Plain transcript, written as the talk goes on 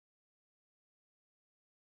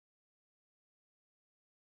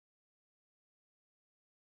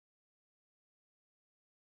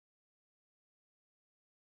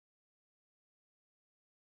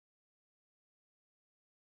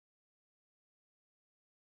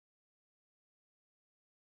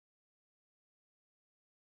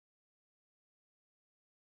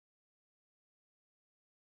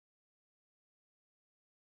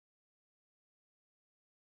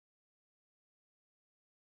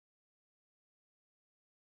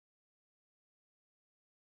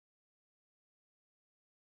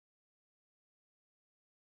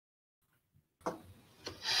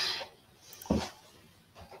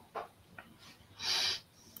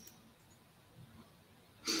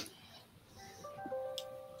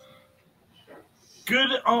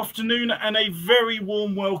Good afternoon and a very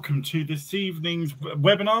warm welcome to this evening's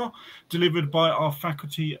webinar delivered by our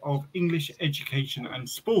Faculty of English Education and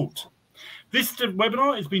Sport. This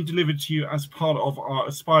webinar is being delivered to you as part of our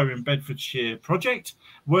Aspiring Bedfordshire project,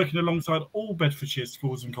 working alongside all Bedfordshire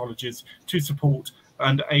schools and colleges to support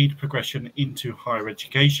and aid progression into higher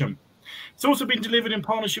education. It's also been delivered in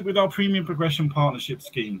partnership with our Premium Progression Partnership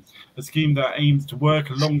Scheme, a scheme that aims to work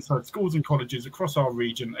alongside schools and colleges across our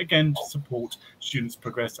region, again to support students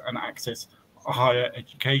progress and access higher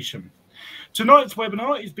education. Tonight's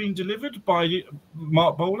webinar is being delivered by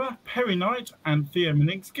Mark Bowler, Perry Knight and Theo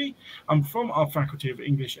Moninsky. I'm from our Faculty of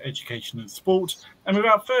English Education and Sport, and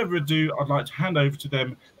without further ado, I'd like to hand over to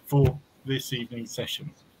them for this evening's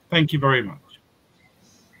session. Thank you very much.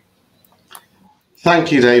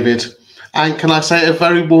 Thank you, David. And can I say a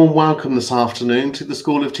very warm welcome this afternoon to the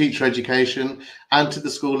School of Teacher Education and to the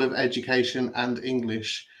School of Education and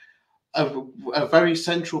English. A very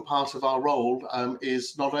central part of our role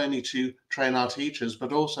is not only to train our teachers,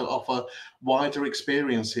 but also offer wider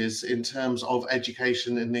experiences in terms of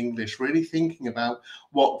education in English, really thinking about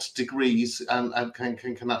what degrees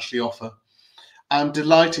can actually offer. I'm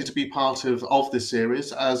delighted to be part of this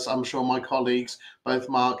series, as I'm sure my colleagues, both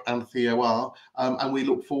Mark and Theo are, and we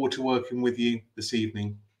look forward to working with you this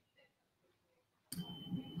evening.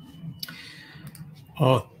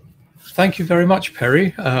 Oh, thank you very much,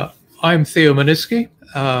 Perry. I'm Theo Moninsky.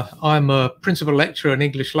 I'm a principal lecturer in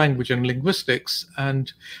English language and linguistics.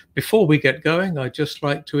 And before we get going, I'd just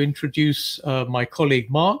like to introduce my colleague,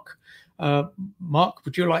 Mark. Mark,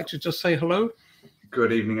 would you like to just say hello?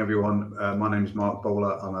 Good evening, everyone. My name is Mark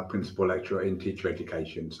Bowler. I'm a principal lecturer in teacher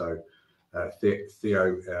education. So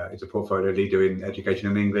Theo is a portfolio leader in education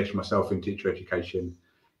and English, myself in teacher education.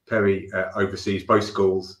 Perry oversees both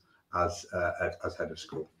schools as head of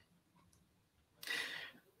school.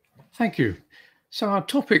 Thank you. So our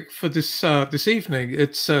topic for this evening,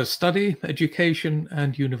 it's study, education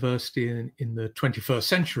and university in the 21st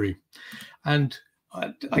century. And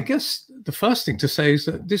I guess the first thing to say is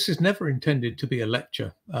that this is never intended to be a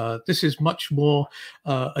lecture. This is much more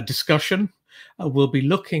a discussion. We'll be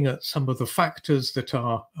looking at some of the factors that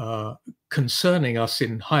are concerning us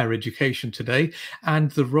in higher education today and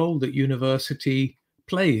the role that university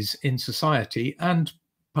plays in society and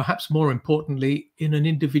perhaps more importantly in an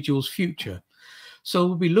individual's future. So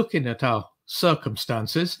we'll be looking at our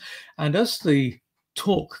circumstances, and as the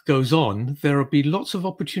talk goes on, there will be lots of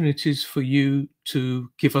opportunities for you to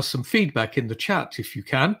give us some feedback in the chat if you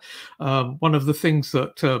can. One of the things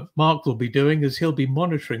that Mark will be doing is he'll be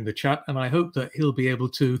monitoring the chat, and I hope that he'll be able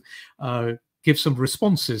to give some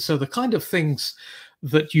responses. So the kind of things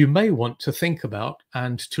that you may want to think about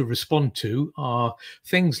and to respond to are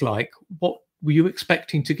things like, what were you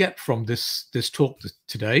expecting to get from this talk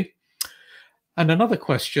today? And another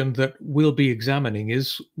question that we'll be examining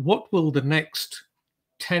is, what will the next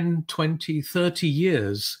 10, 20, 30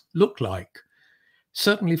 years look like?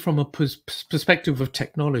 Certainly from a perspective of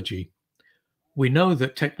technology. We know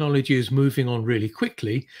that technology is moving on really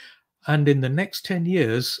quickly, and in the next 10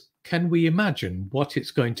 years, can we imagine what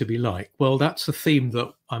it's going to be like? Well, that's a theme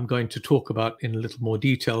that I'm going to talk about in a little more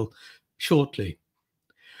detail shortly.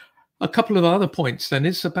 A couple of other points then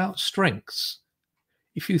is about strengths.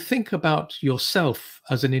 If you think about yourself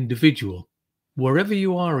as an individual, wherever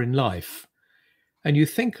you are in life, and you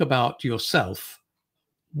think about yourself,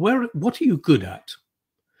 what are you good at?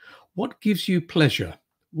 What gives you pleasure?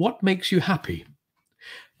 What makes you happy?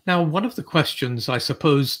 Now, one of the questions, I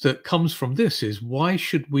suppose, that comes from this is, why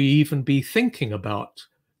should we even be thinking about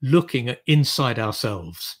looking inside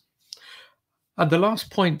ourselves? And the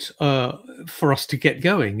last point for us to get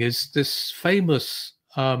going is this famous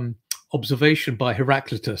observation by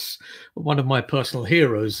Heraclitus, one of my personal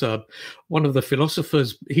heroes, one of the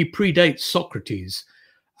philosophers. He predates Socrates,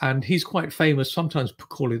 and he's quite famous, sometimes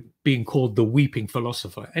being called the weeping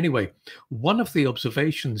philosopher. Anyway, one of the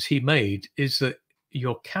observations he made is that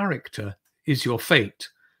your character is your fate,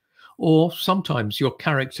 or sometimes your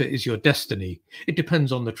character is your destiny. It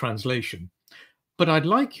depends on the translation. But I'd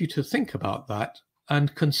like you to think about that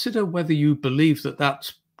and consider whether you believe that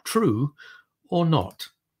that's true or not.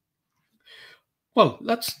 Well,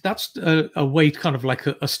 that's a way, kind of like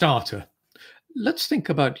a starter. Let's think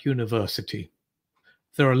about university.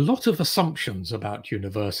 There are a lot of assumptions about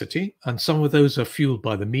university, and some of those are fueled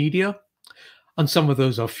by the media, and some of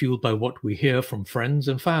those are fueled by what we hear from friends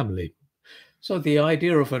and family. So the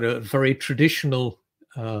idea of a very traditional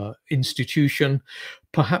institution,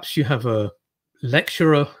 perhaps you have a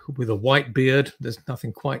lecturer with a white beard. There's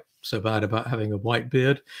nothing quite so bad about having a white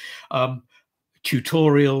beard.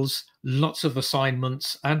 Tutorials, lots of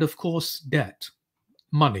assignments, and of course, debt.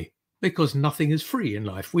 money, because nothing is free in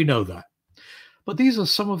life. We know that. But these are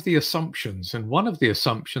some of the assumptions. And one of the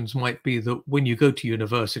assumptions might be that when you go to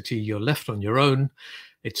university, you're left on your own.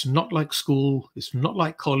 It's not like school. It's not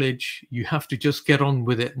like college. You have to just get on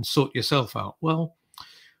with it and sort yourself out. Well,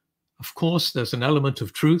 of course, there's an element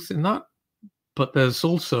of truth in that, but there's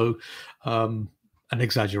also an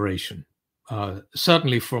exaggeration.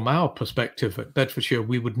 Certainly from our perspective at Bedfordshire,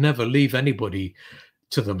 we would never leave anybody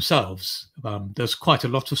to themselves. There's quite a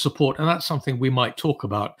lot of support, and that's something we might talk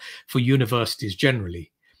about for universities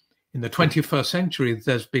generally. In the 21st century,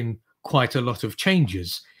 there's been quite a lot of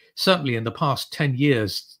changes. Certainly in the past 10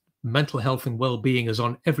 years, mental health and well-being is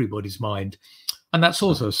on everybody's mind, and that's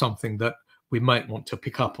also something that we might want to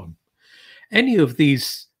pick up on. Any of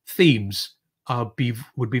these themes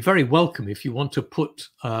would be very welcome if you want to put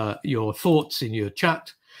your thoughts in your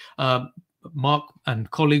chat. Mark and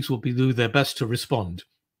colleagues will do their best to respond.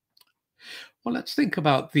 Well, let's think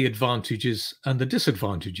about the advantages and the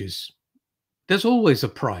disadvantages. There's always a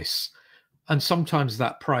price, and sometimes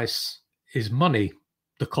that price is money,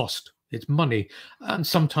 the cost. It's money, and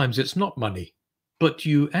sometimes it's not money, but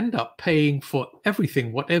you end up paying for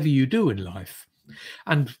everything, whatever you do in life.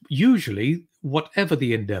 And usually, whatever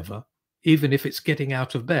the endeavor, even if it's getting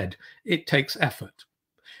out of bed, it takes effort.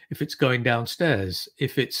 If it's going downstairs,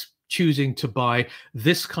 if it's choosing to buy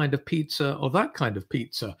this kind of pizza or that kind of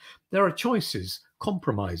pizza, there are choices,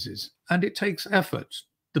 compromises, and it takes effort.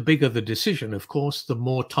 The bigger the decision, of course, the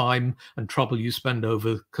more time and trouble you spend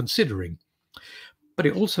over considering. But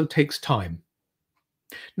it also takes time.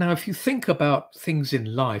 Now, if you think about things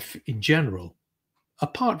in life in general,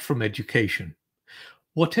 apart from education,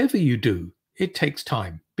 whatever you do, it takes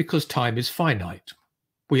time, because time is finite.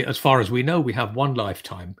 As far as we know, we have one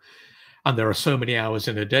lifetime, and there are so many hours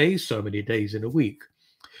in a day, so many days in a week.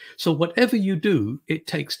 So whatever you do, it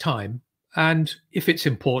takes time. And if it's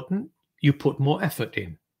important, you put more effort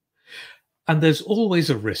in. And there's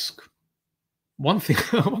always a risk. One thing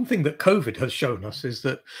that COVID has shown us is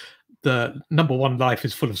that the number one, life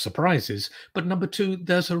is full of surprises, but number two,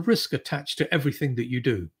 there's a risk attached to everything that you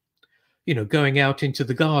do. You know, going out into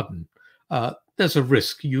the garden, there's a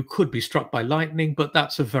risk. You could be struck by lightning, but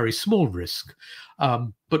that's a very small risk.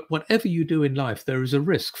 But whatever you do in life, there is a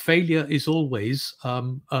risk. Failure is always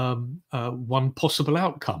one possible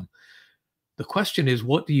outcome. The question is,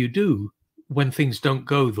 what do you do when things don't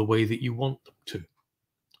go the way that you want them to?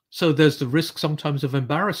 So there's the risk sometimes of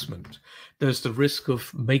embarrassment. There's the risk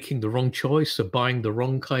of making the wrong choice, of buying the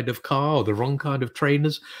wrong kind of car or the wrong kind of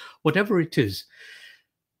trainers, whatever it is.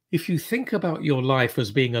 If you think about your life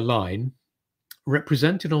as being a line,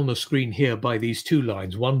 represented on the screen here by these two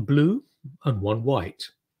lines, one blue and one white.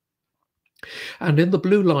 And in the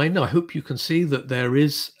blue line, I hope you can see that there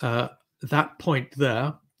is that point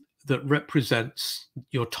there that represents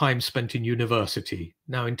your time spent in university.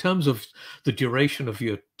 Now, in terms of the duration of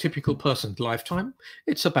your typical person's lifetime,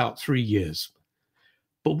 it's about 3 years.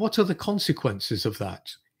 But what are the consequences of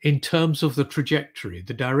that in terms of the trajectory,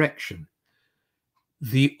 the direction,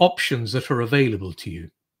 the options that are available to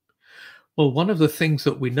you? Well, one of the things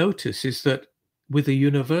that we notice is that with a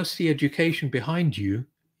university education behind you,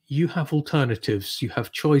 you have alternatives, you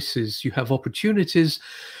have choices, you have opportunities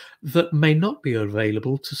that may not be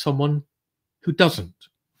available to someone who doesn't.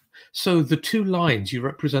 So the two lines, you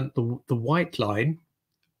represent the white line,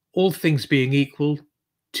 all things being equal,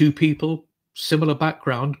 two people, similar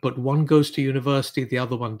background, but one goes to university, the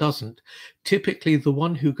other one doesn't. Typically, the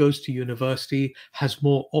one who goes to university has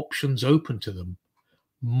more options open to them,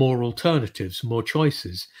 more alternatives, more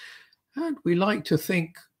choices. And we like to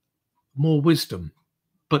think more wisdom.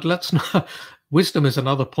 But let's not, wisdom is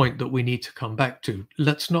another point that we need to come back to.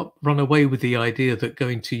 Let's not run away with the idea that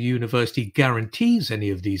going to university guarantees any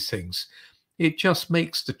of these things. It just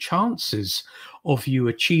makes the chances of you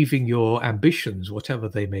achieving your ambitions, whatever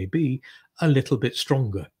they may be, a little bit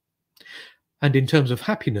stronger. And in terms of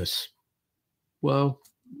happiness, well,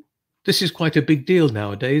 this is quite a big deal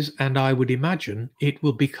nowadays, and I would imagine it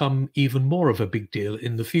will become even more of a big deal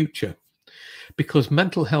in the future. Because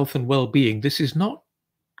mental health and well-being, this is not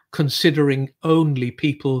considering only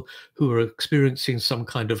people who are experiencing some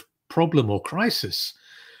kind of problem or crisis,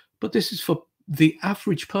 but this is for the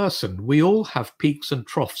average person. We all have peaks and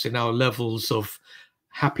troughs in our levels of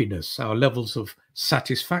happiness, our levels of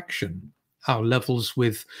satisfaction, our levels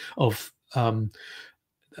of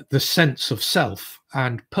the sense of self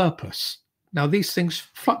and purpose. Now, these things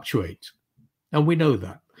fluctuate, and we know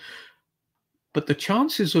that. But the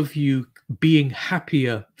chances of you being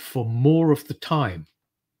happier for more of the time,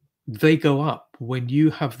 they go up when you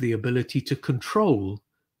have the ability to control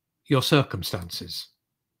your circumstances.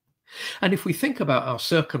 And if we think about our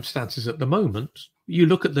circumstances at the moment, you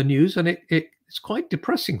look at the news and it's quite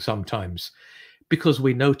depressing sometimes, because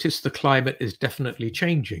we notice the climate is definitely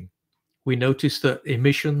changing. We notice that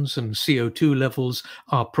emissions and CO2 levels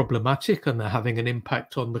are problematic and they're having an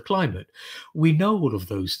impact on the climate. We know all of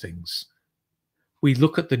those things. We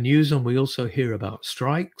look at the news and we also hear about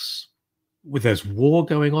strikes. There's war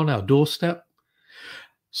going on our doorstep.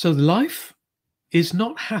 So life is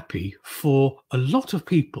not happy for a lot of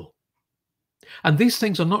people. And these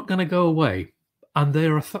things are not going to go away. And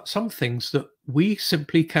there are some things that we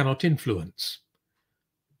simply cannot influence.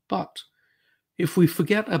 But if we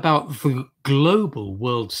forget about the global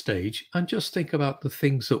world stage and just think about the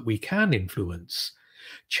things that we can influence,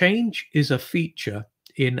 change is a feature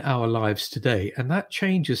in our lives today. And that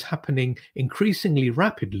change is happening increasingly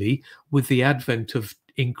rapidly with the advent of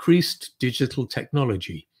increased digital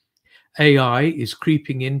technology. AI is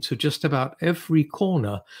creeping into just about every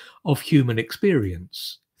corner of human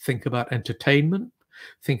experience. Think about entertainment,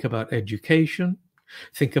 think about education,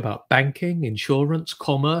 think about banking, insurance,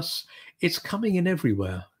 commerce. It's coming in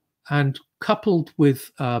everywhere. And coupled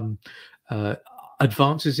with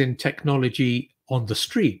advances in technology on the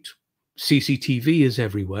street, CCTV is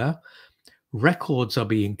everywhere, records are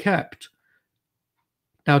being kept.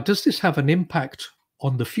 Now, does this have an impact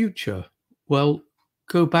on the future? Well,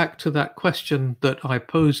 go back to that question that I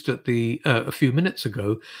posed at a few minutes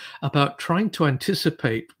ago about trying to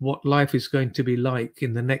anticipate what life is going to be like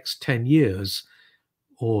in the next 10 years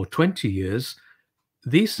or 20 years.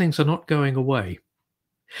 These things are not going away.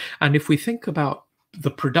 And if we think about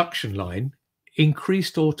the production line,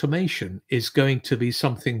 increased automation is going to be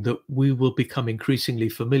something that we will become increasingly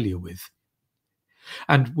familiar with.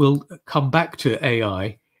 And we'll come back to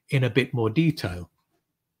AI in a bit more detail.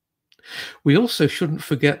 We also shouldn't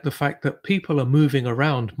forget the fact that people are moving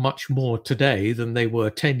around much more today than they were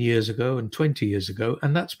 10 years ago and 20 years ago.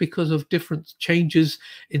 And that's because of different changes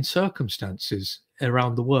in circumstances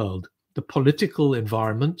around the world. The political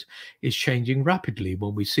environment is changing rapidly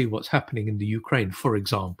when we see what's happening in the Ukraine, for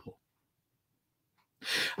example.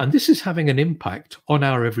 And this is having an impact on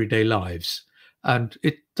our everyday lives. And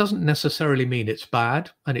it doesn't necessarily mean it's bad,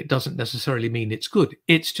 and it doesn't necessarily mean it's good.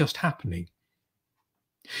 It's just happening.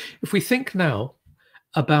 If we think now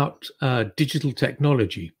about digital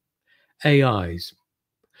technology, AIs,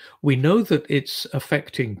 we know that it's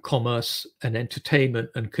affecting commerce and entertainment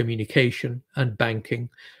and communication and banking.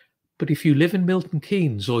 But if you live in Milton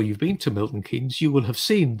Keynes or you've been to Milton Keynes, you will have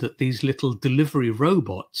seen that these little delivery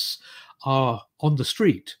robots are on the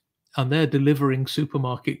street and they're delivering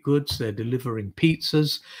supermarket goods, they're delivering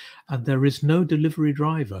pizzas, and there is no delivery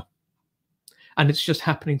driver. And it's just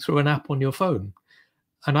happening through an app on your phone.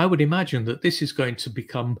 And I would imagine that this is going to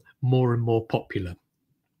become more and more popular.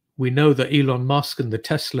 We know that Elon Musk and the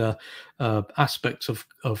Tesla aspects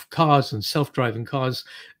of cars and self-driving cars,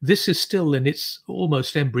 this is still in its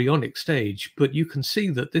almost embryonic stage, but you can see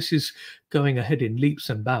that this is going ahead in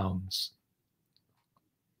leaps and bounds.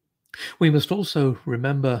 We must also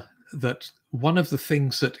remember that one of the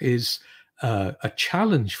things that is a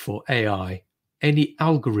challenge for AI, any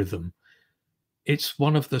algorithm, it's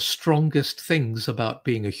one of the strongest things about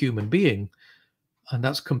being a human being, and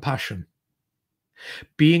that's compassion.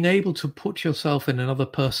 Being able to put yourself in another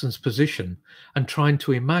person's position and trying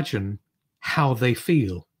to imagine how they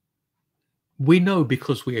feel. We know,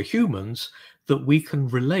 because we are humans, that we can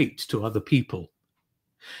relate to other people.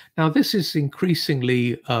 Now, this is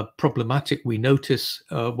increasingly problematic. We notice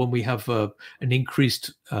when we have an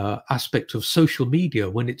increased aspect of social media,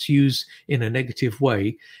 when it's used in a negative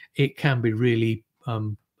way, it can be really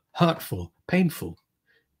hurtful, painful.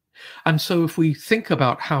 And so if we think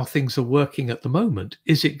about how things are working at the moment,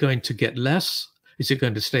 is it going to get less? Is it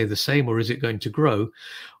going to stay the same, or is it going to grow?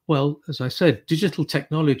 Well, as I said, digital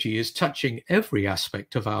technology is touching every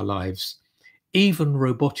aspect of our lives, even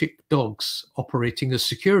robotic dogs operating as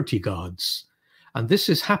security guards. And this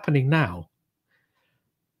is happening now.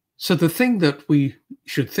 So the thing that we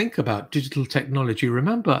should think about digital technology,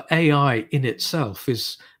 remember, AI in itself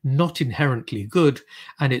is not inherently good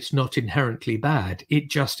and it's not inherently bad. It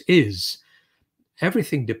just is.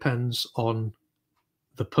 Everything depends on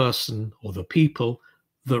the person or the people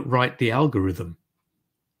that write the algorithm.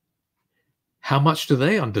 How much do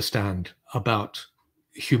they understand about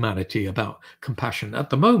humanity, about compassion?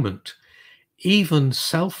 At the moment, even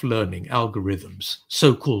self-learning algorithms,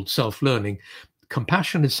 so-called self-learning,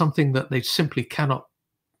 compassion is something that they simply cannot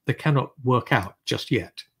work out just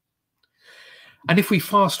yet. And if we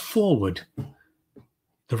fast forward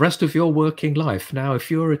the rest of your working life, now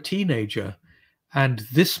if you're a teenager And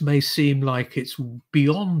this may seem like it's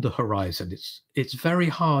beyond the horizon. It's very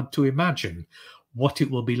hard to imagine what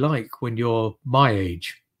it will be like when you're my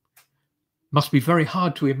age. Must be very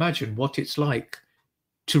hard to imagine what it's like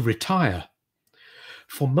to retire.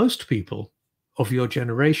 For most people of your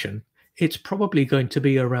generation, it's probably going to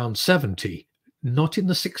be around 70, not in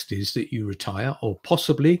the 60s that you retire, or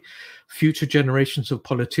possibly future generations of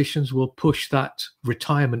politicians will push that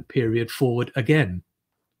retirement period forward again,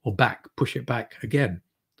 or push it back again.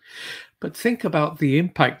 But think about the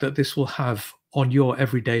impact that this will have on your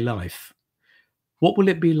everyday life. What will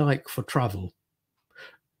it be like for travel,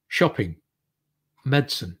 shopping,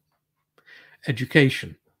 medicine,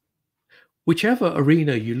 education? Whichever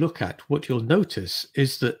arena you look at, what you'll notice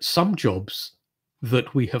is that some jobs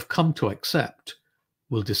that we have come to accept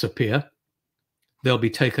will disappear. They'll be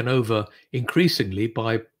taken over increasingly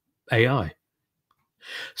by AI.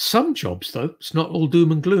 Some jobs, though, it's not all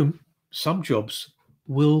doom and gloom. Some jobs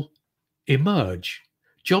will emerge,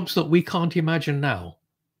 jobs that we can't imagine now,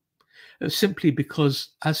 simply because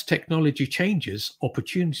as technology changes,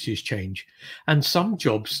 opportunities change, and some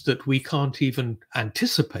jobs that we can't even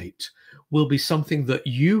anticipate will be something that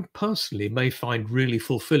you personally may find really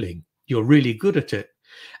fulfilling. You're really good at it,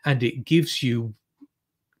 and it gives you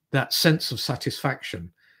that sense of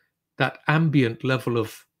satisfaction, that ambient level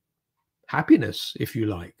of happiness, if you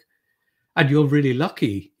like. And you're really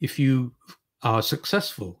lucky if you are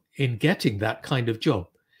successful in getting that kind of job.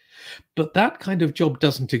 But that kind of job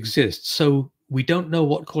doesn't exist. So we don't know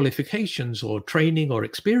what qualifications or training or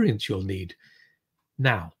experience you'll need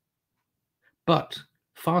now. But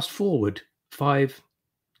fast forward 5,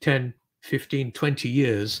 10, 15, 20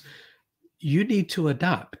 years, you need to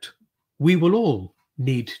adapt. We will all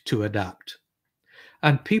need to adapt.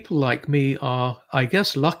 And people like me are, I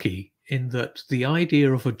guess, lucky in that the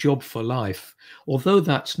idea of a job for life, although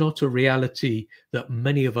that's not a reality that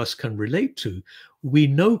many of us can relate to, we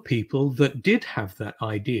know people that did have that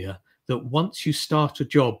idea that once you start a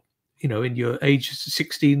job, in your age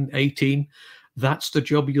 16, 18, that's the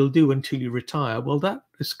job you'll do until you retire. Well, that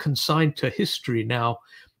is consigned to history now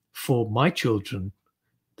for my children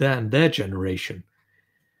and their generation.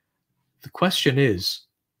 The question is,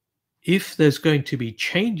 if there's going to be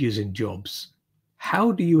changes in jobs,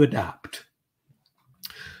 how do you adapt?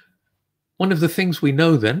 One of the things we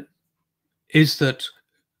know then is that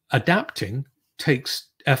adapting takes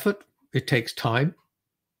effort, it takes time.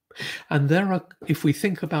 And if we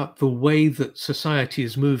think about the way that society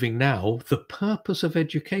is moving now, the purpose of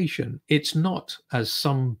education, it's not, as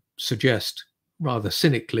some suggest rather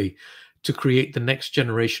cynically, to create the next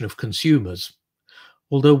generation of consumers.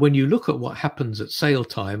 Although when you look at what happens at sale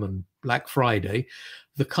time and Black Friday,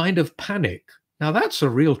 the kind of panic, now that's a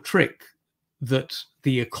real trick that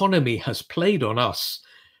the economy has played on us,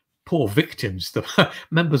 poor victims, the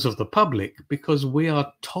members of the public, because we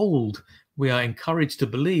are told, we are encouraged to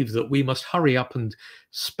believe that we must hurry up and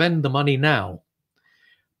spend the money now.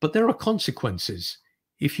 But there are consequences.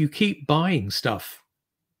 If you keep buying stuff,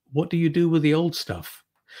 what do you do with the old stuff?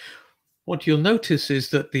 What you'll notice is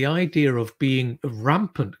that the idea of being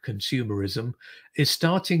rampant consumerism is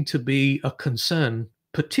starting to be a concern,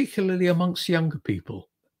 particularly amongst younger people.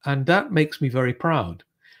 And that makes me very proud,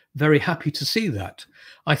 very happy to see that.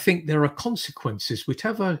 I think there are consequences,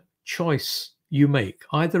 whichever choice you make,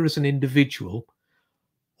 either as an individual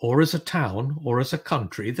or as a town or as a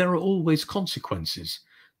country, there are always consequences.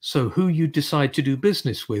 So who you decide to do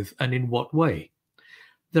business with and in what way,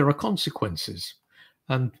 there are consequences.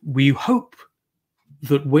 And we hope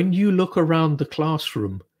that when you look around the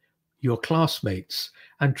classroom, your classmates,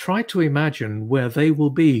 and try to imagine where they will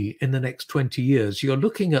be in the next 20 years, you're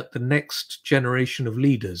looking at the next generation of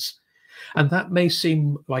leaders. And that may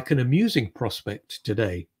seem like an amusing prospect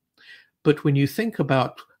today. But when you think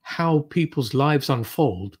about how people's lives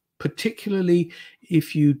unfold, particularly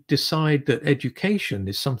if you decide that education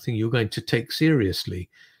is something you're going to take seriously,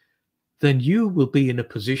 then you will be in a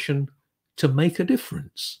position to make a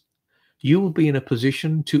difference. You will be in a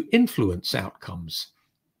position to influence outcomes.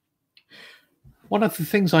 One of the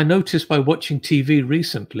things I noticed by watching TV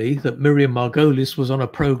recently, that Miriam Margolis was on a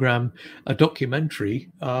program, a documentary,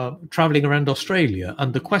 traveling around Australia.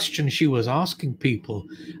 And the question she was asking people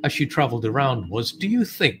as she traveled around was, do you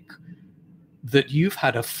think that you've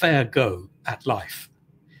had a fair go at life?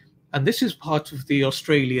 And this is part of the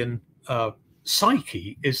Australian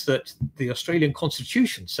psyche, is that the Australian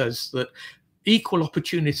Constitution says that equal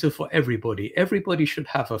opportunity for everybody. Everybody should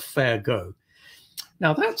have a fair go.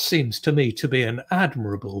 Now, that seems to me to be an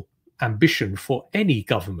admirable ambition for any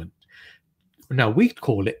government. Now, we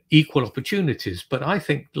call it equal opportunities, but I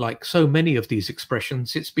think, like so many of these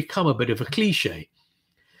expressions, it's become a bit of a cliche.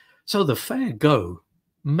 So the fair go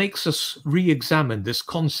makes us re-examine this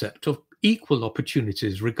concept of equal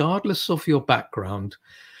opportunities, regardless of your background,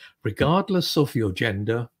 regardless of your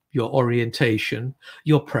gender, your orientation,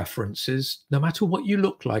 your preferences, no matter what you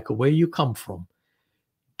look like or where you come from.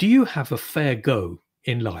 Do you have a fair go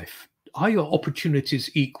in life? Are your opportunities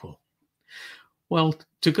equal? Well,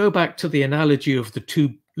 to go back to the analogy of the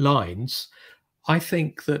two lines, I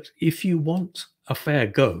think that if you want a fair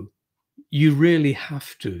go, you really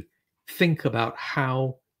have to think about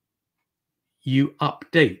how you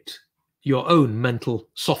update your own mental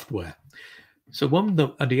software. So when the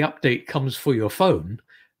update comes for your phone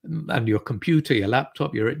and your computer, your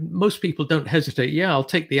laptop, most people don't hesitate. Yeah, I'll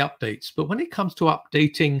take the updates. But when it comes to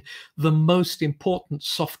updating the most important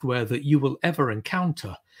software that you will ever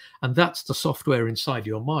encounter, and that's the software inside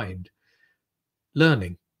your mind,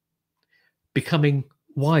 learning, becoming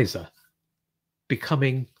wiser,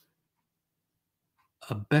 becoming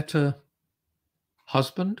a better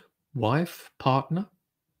husband, wife, partner,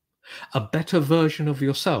 a better version of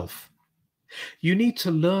yourself. You need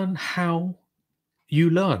to learn how you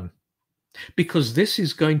learn, because this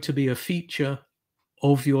is going to be a feature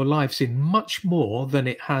of your lives in much more than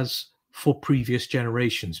it has for previous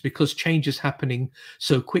generations, because change is happening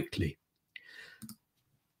so quickly.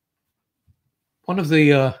 One of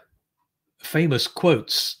the famous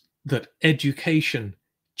quotes that education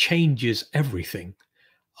changes everything.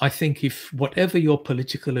 I think if whatever your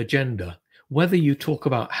political agenda, whether you talk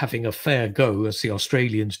about having a fair go, as the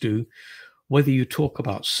Australians do, whether you talk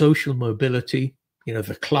about social mobility,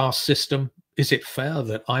 the class system, is it fair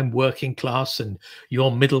that I'm working class and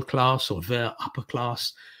you're middle class or they're upper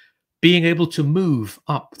class? Being able to move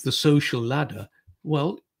up the social ladder,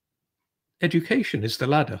 well, education is the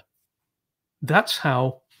ladder. That's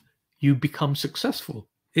how you become successful.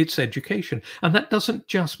 It's education. And that doesn't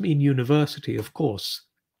just mean university, of course.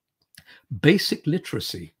 Basic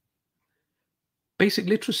literacy. Basic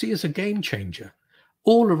literacy is a game changer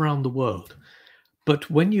all around the world. But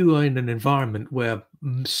when you are in an environment where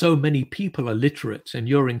so many people are literate and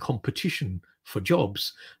you're in competition for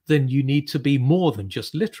jobs, then you need to be more than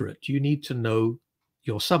just literate. You need to know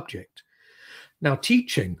your subject. Now,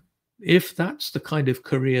 teaching, if that's the kind of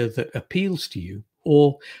career that appeals to you,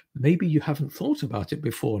 or maybe you haven't thought about it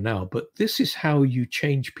before now, but this is how you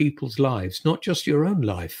change people's lives, not just your own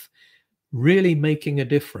life, really making a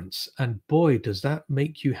difference. And boy, does that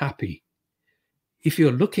make you happy. If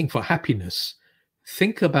you're looking for happiness,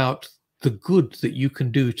 think about the good that you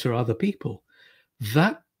can do to other people.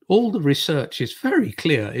 That all the research is very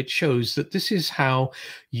clear. It shows that this is how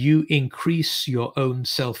you increase your own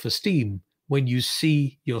self-esteem, when you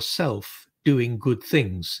see yourself doing good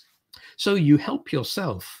things. So you help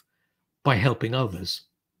yourself by helping others.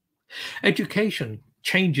 Education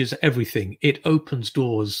changes everything. It opens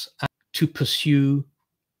doors to pursue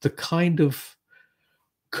the kind of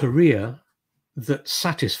career that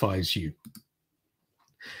satisfies you.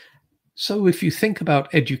 So if you think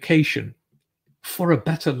about education for a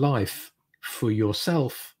better life for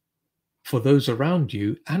yourself, for those around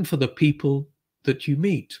you, and for the people that you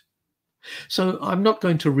meet. So I'm not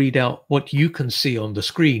going to read out what you can see on the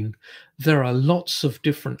screen. There are lots of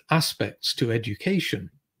different aspects to education.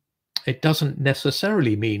 It doesn't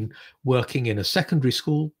necessarily mean working in a secondary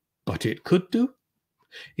school, but it could do.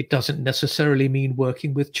 It doesn't necessarily mean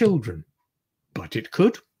working with children, but it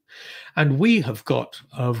could. And we have got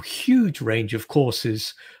a huge range of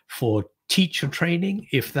courses for teacher training,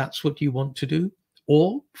 if that's what you want to do,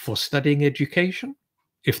 or for studying education,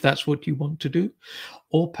 if that's what you want to do,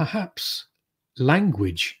 or perhaps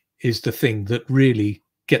language is the thing that really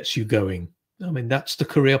gets you going. I mean, that's the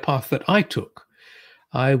career path that I took.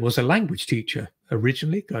 I was a language teacher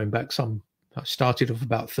originally, going back I started off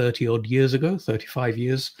about 30 odd years ago, 35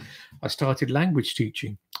 years. I started language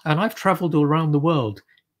teaching, and I've traveled all around the world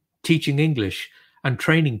teaching English and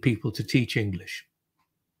training people to teach English.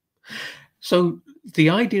 So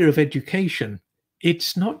the idea of education,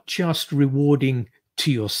 it's not just rewarding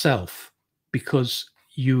to yourself because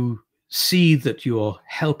you see that you're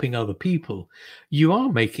helping other people. You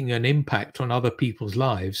are making an impact on other people's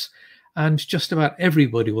lives, and just about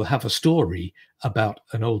everybody will have a story about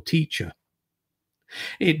an old teacher.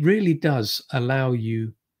 It really does allow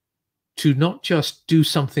you to not just do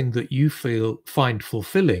something that you find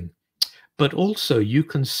fulfilling, but also you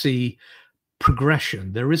can see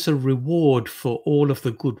progression. There is a reward for all of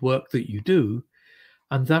the good work that you do,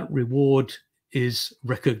 and that reward is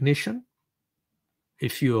recognition.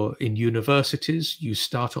 If you're in universities, you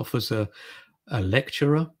start off as a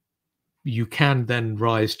lecturer, You can then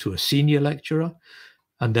rise to a senior lecturer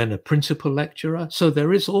and then a principal lecturer. So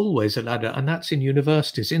there is always a ladder, and that's in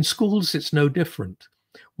universities. In schools, it's no different,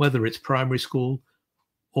 whether it's primary school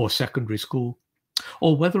or secondary school,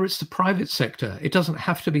 or whether it's the private sector. It doesn't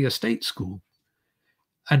have to be a state school,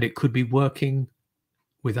 and it could be working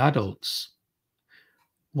with adults.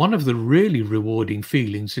 One of the really rewarding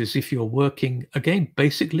feelings is if you're working, again,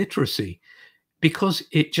 basic literacy, because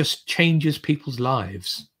it just changes people's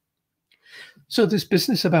lives. So this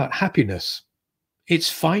business about happiness, it's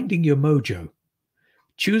finding your mojo.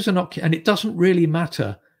 Choose an occupation, and it doesn't really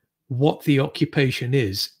matter what the occupation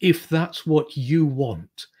is, if that's what you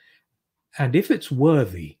want. And if it's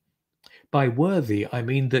worthy, by worthy, I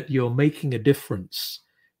mean that you're making a difference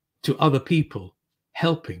to other people,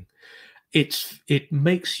 helping. It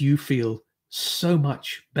makes you feel so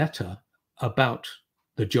much better about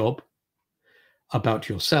the job, about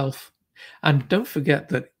yourself. And don't forget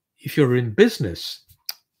that if you're in business,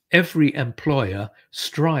 every employer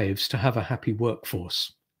strives to have a happy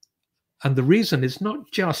workforce. And the reason is not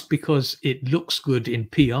just because it looks good in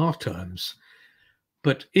PR terms,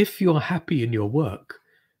 but if you're happy in your work,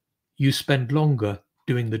 you spend longer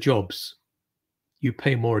doing the jobs. You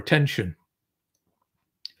pay more attention.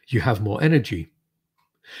 You have more energy.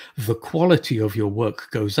 The quality of your work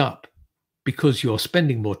goes up because you're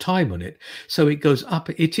spending more time on it. So it goes up.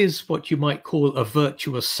 It is what you might call a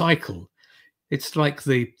virtuous cycle. It's like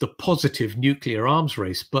the positive nuclear arms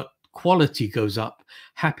race, but quality goes up,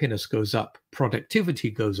 happiness goes up, productivity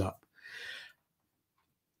goes up.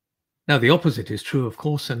 Now, the opposite is true, of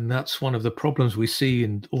course, and that's one of the problems we see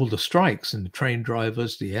in all the strikes, in the train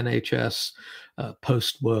drivers, the NHS,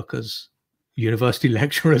 post workers, university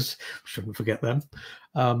lecturers, shouldn't forget them.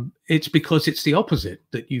 It's because it's the opposite,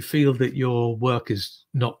 that you feel that your work is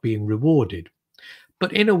not being rewarded.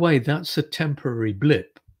 But in a way, that's a temporary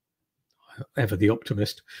blip. Ever the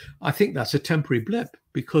optimist, I think that's a temporary blip,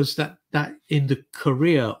 because that in the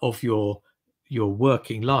career of your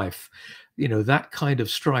working life, you know, that kind of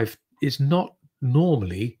strife is not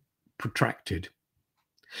normally protracted.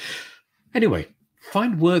 Anyway,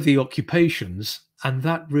 find worthy occupations, and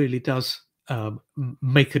that really does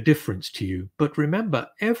make a difference to you. But remember,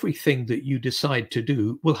 everything that you decide to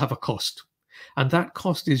do will have a cost, and that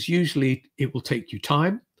cost is usually, it will take you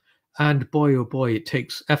time, and boy oh boy, it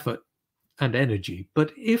takes effort and energy.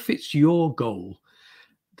 But if it's your goal,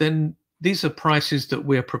 then these are prices that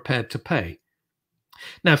we're prepared to pay.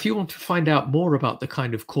 Now, if you want to find out more about the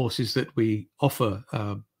kind of courses that we offer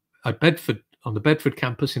at Bedford, on the Bedford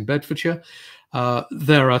campus in Bedfordshire,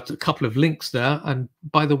 there are a couple of links there. And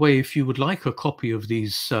by the way, if you would like a copy of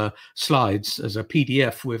these slides as a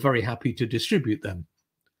PDF, we're very happy to distribute them.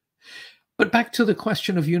 But back to the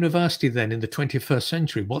question of university then in the 21st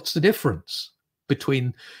century, what's the difference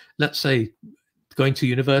between, let's say, going to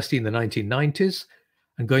university in the 1990s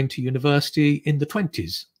and going to university in the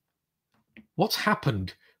 20s? What's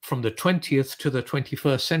happened from the 20th to the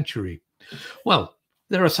 21st century? Well,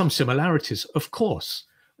 there are some similarities, of course.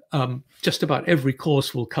 Just about every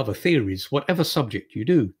course will cover theories, whatever subject you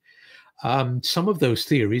do. Some of those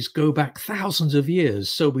theories go back thousands of years.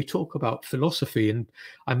 So we talk about philosophy, and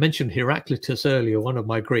I mentioned Heraclitus earlier, one of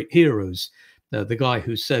my great heroes, the guy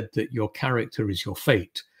who said that your character is your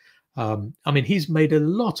fate. I mean, he's made a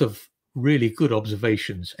lot of really good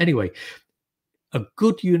observations. Anyway, a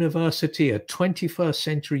good university, a 21st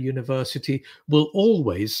century university, will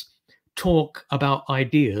always talk about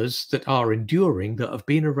ideas that are enduring, that have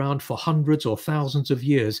been around for hundreds or thousands of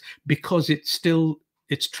years, because it's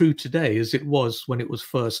true today as it was when it was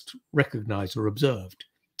first recognized or observed.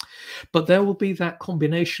 But there will be that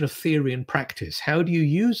combination of theory and practice. How do you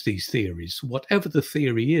use these theories? Whatever the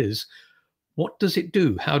theory is, what does it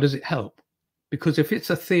do? How does it help? Because if it's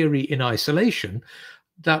a theory in isolation,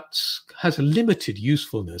 that has a limited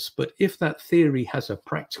usefulness. But if that theory has a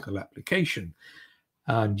practical application,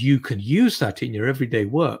 and you can use that in your everyday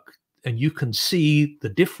work, and you can see the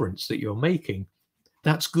difference that you're making,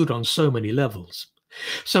 that's good on so many levels.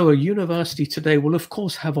 So a university today will, of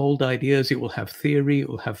course, have old ideas. It will have theory. It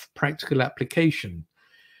will have practical application.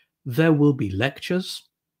 There will be lectures,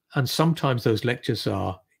 and sometimes those lectures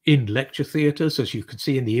are in lecture theatres, as you can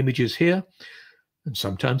see in the images here. And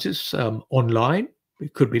sometimes it's online.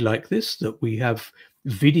 It could be like this, that we have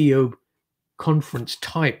video conference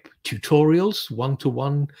type tutorials,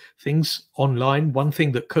 one-to-one things online. One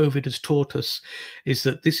thing that COVID has taught us is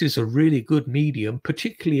that this is a really good medium,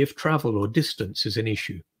 particularly if travel or distance is an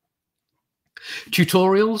issue.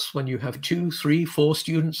 Tutorials, when you have 2, 3, 4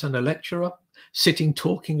 students and a lecturer sitting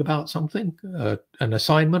talking about something, an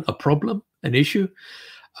assignment, a problem, an issue,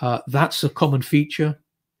 that's a common feature.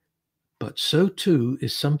 but so too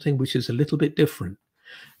is something which is a little bit different: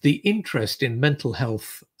 the interest in mental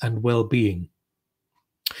health and well-being.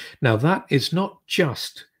 Now, that is not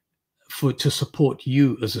just to support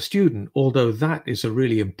you as a student, although that is a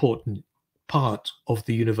really important part of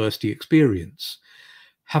the university experience.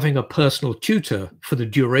 Having a personal tutor for the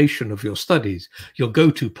duration of your studies, your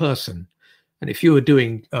go-to person. And if you are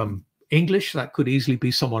doing English, that could easily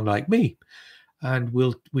be someone like me, and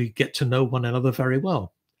we get to know one another very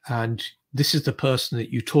well. And this is the person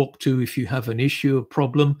that you talk to if you have an issue, a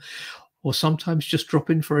problem, or sometimes just drop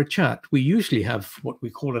in for a chat. We usually have what we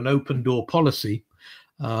call an open door policy,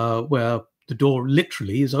 where the door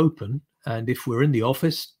literally is open. And if we're in the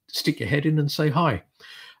office, stick your head in and say hi.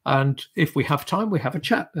 And if we have time, we have a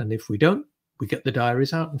chat. And if we don't, we get the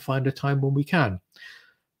diaries out and find a time when we can.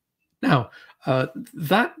 Now,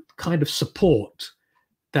 that kind of support,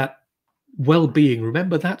 that well-being,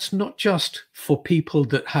 remember, that's not just for people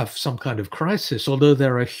that have some kind of crisis, although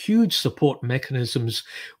there are huge support mechanisms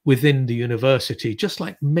within the university. Just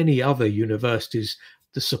like many other universities,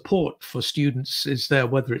 the support for students is there,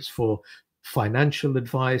 whether it's for financial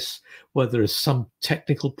advice, whether it's some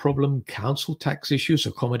technical problem, council tax issues,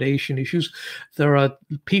 accommodation issues. There are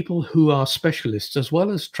people who are specialists, as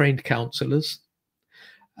well as trained counselors,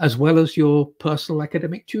 as well as your personal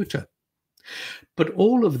academic tutor. But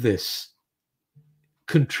all of this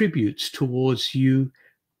contributes towards you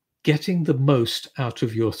getting the most out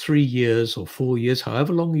of your 3 years or 4 years,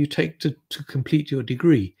 however long you take to complete your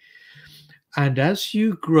degree. And as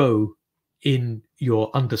you grow in your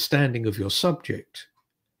understanding of your subject,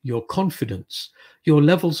 your confidence, your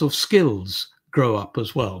levels of skills grow up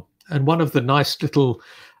as well. And one of the nice little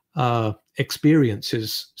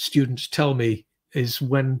experiences students tell me is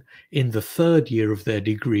when in the 3rd year of their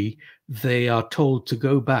degree, they are told to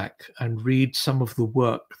go back and read some of the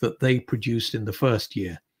work that they produced in the 1st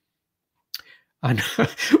year. And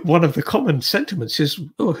one of the common sentiments is,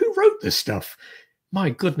 oh, who wrote this stuff? My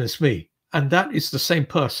goodness me. And that is the same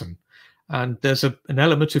person. And there's an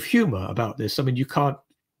element of humor about this. I mean, you can't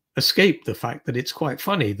escape the fact that it's quite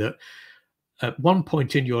funny that at one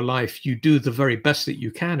point in your life, you do the very best that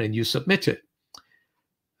you can and you submit it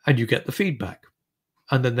and you get the feedback.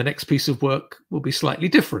 And then the next piece of work will be slightly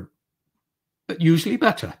different, but usually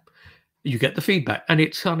better. You get the feedback, and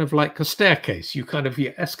it's kind of like a staircase. You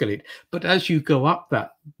escalate. But as you go up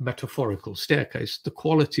that metaphorical staircase, the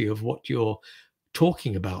quality of what you're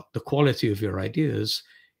talking about, the quality of your ideas,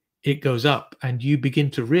 it goes up, and you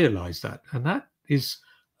begin to realize that. And that is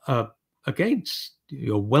against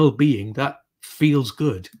your well-being. That feels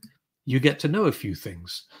good. You get to know a few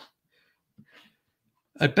things.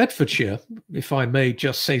 At Bedfordshire, if I may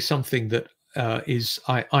just say something that is,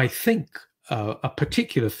 I think, a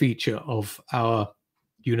particular feature of our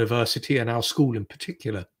university and our school in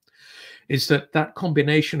particular, is that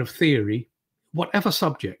combination of theory, whatever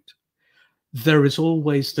subject, there is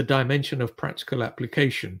always the dimension of practical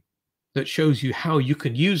application that shows you how you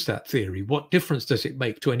can use that theory. What difference does it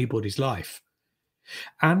make to anybody's life?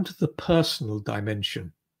 And the personal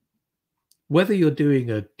dimension. Whether you're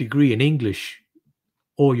doing a degree in English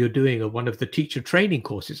or you're doing one of the teacher training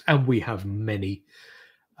courses, and we have many.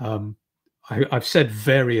 I've said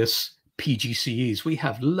various PGCEs. We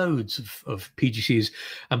have loads of PGCEs,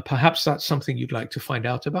 and perhaps that's something you'd like to find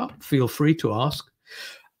out about. Feel free to ask.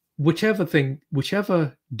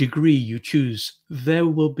 Whichever degree you choose, there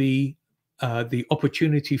will be the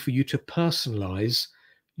opportunity for you to personalize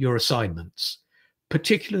your assignments.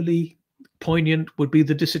 Particularly poignant would be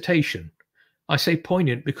the dissertation. I say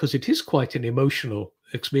poignant because it is quite an emotional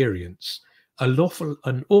experience. An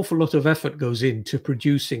awful lot of effort goes into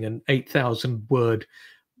producing an 8,000-word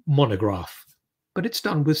monograph, but it's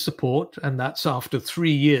done with support, and that's after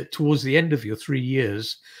 3 years. Towards the end of your 3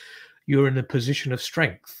 years, you're in a position of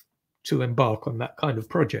strength to embark on that kind of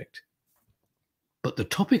project. But the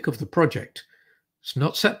topic of the project is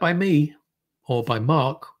not set by me or by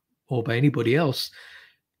Mark or by anybody else.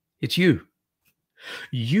 It's you.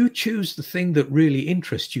 You choose the thing that really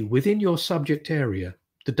interests you within your subject area,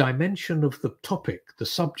 the dimension of the topic, the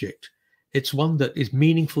subject. It's one that is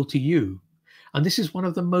meaningful to you. And this is one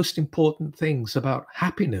of the most important things about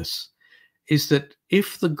happiness, is that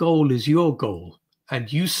if the goal is your goal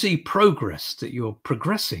and you see progress, that you're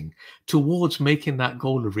progressing towards making that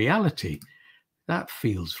goal a reality, that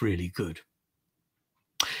feels really good.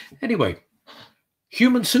 Anyway,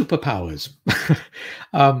 human superpowers.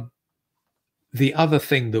 The other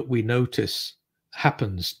thing that we notice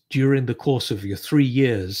happens during the course of your 3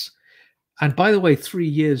 years, and by the way, 3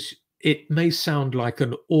 years, it may sound like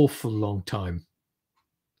an awful long time.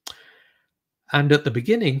 And at the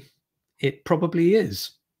beginning, it probably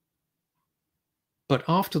is. But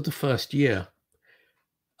after the first year,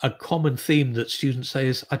 a common theme that students say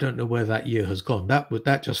is, I don't know where that year has gone.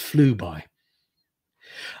 That just flew by.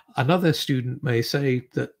 Another student may say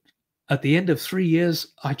that at the end of 3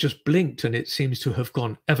 years, I just blinked and it seems to have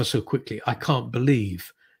gone ever so quickly. I can't believe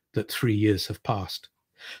that 3 years have passed.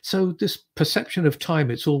 So this perception of time,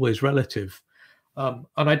 it's always relative. And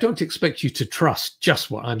I don't expect you to trust just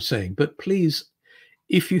what I'm saying, but please,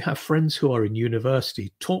 if you have friends who are in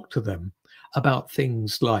university, talk to them about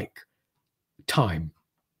things like time,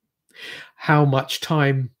 how much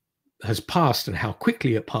time has passed and how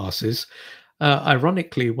quickly it passes.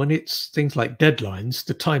 Ironically, when it's things like deadlines,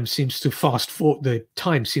 the time seems to fast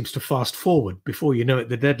forward. Before you know it,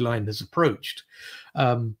 the deadline has approached.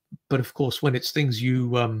 But of course, when it's things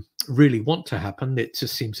you really want to happen, it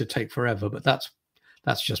just seems to take forever. But that's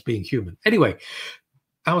just being human. Anyway,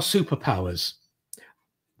 our superpowers.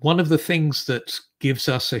 One of the things that gives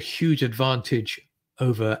us a huge advantage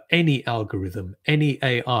over any algorithm, any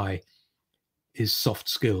AI, is soft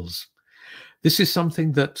skills. This is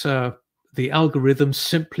something that the algorithms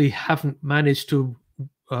simply haven't managed to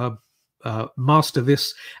master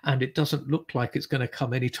this, and it doesn't look like it's going to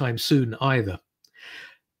come anytime soon either.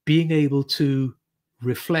 Being able to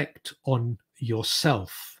reflect on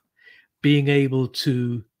yourself, being able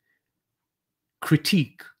to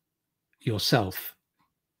critique yourself,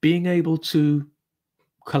 being able to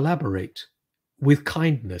collaborate with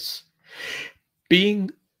kindness, being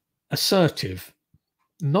assertive,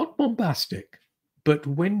 not bombastic, but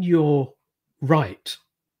when you're right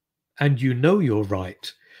and you know you're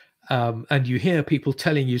right, and you hear people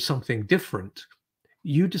telling you something different,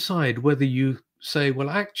 you decide whether you say, well,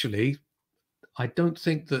 actually, I don't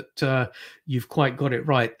think that you've quite got it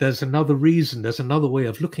right. There's another reason. There's another way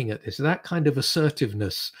of looking at this. That kind of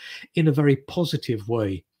assertiveness in a very positive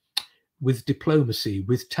way, with diplomacy,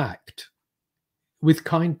 with tact, with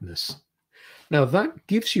kindness. Now, that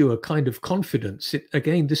gives you a kind of confidence.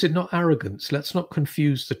 Again, this is not arrogance. Let's not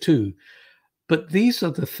confuse the two. But these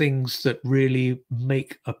are the things that really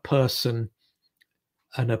make a person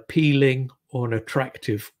an appealing or an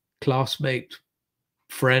attractive classmate,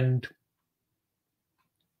 friend,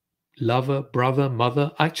 lover, brother,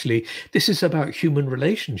 mother. Actually, this is about human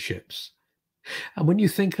relationships. And when you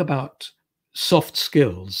think about soft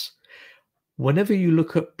skills, whenever you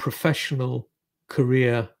look at professional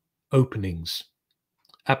career openings,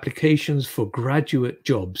 applications for graduate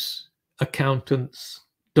jobs, accountants,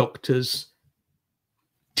 doctors,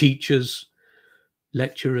 teachers,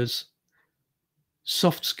 lecturers,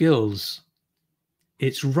 soft skills,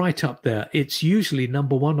 it's right up there. It's usually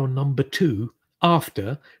number one or number two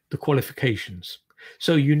after the qualifications.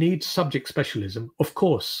 So you need subject specialism. Of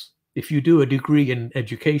course, if you do a degree in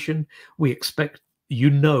education, we expect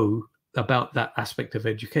you know about that aspect of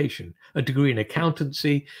education. A degree in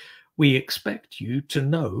accountancy, we expect you to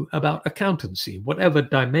know about accountancy, whatever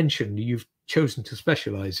dimension you've chosen to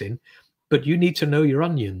specialize in, but you need to know your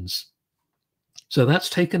onions. So that's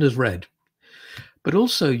taken as read. But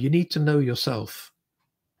also you need to know yourself.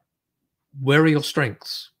 Where are your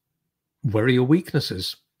strengths? Where are your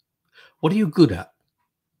weaknesses? What are you good at?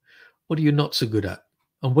 What are you not so good at?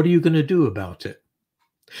 And what are you going to do about it?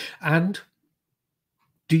 And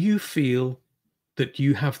do you feel that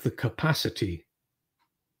you have the capacity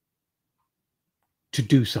to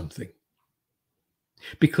do something?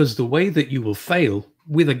 Because the way that you will fail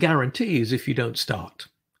with a guarantee is if you don't start.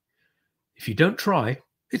 If you don't try,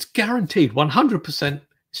 it's guaranteed 100%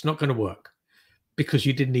 it's not going to work because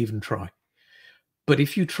you didn't even try. But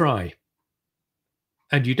if you try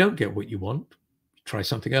and you don't get what you want, try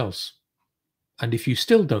something else. And if you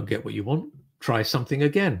still don't get what you want, try something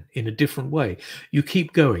again in a different way. You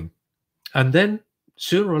keep going. And then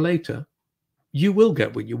sooner or later, you will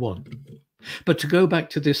get what you want. But to go back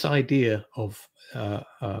to this idea of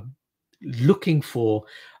looking for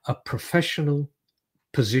a professional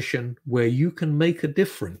position where you can make a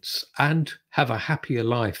difference and have a happier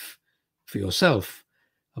life for yourself,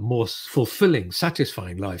 a more fulfilling,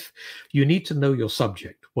 satisfying life, you need to know your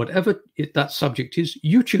subject. Whatever that subject is,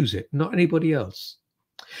 you choose it, not anybody else.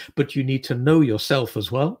 But you need to know yourself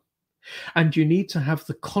as well. And you need to have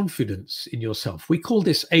the confidence in yourself. We call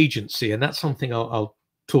this agency, and that's something I'll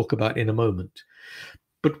talk about in a moment.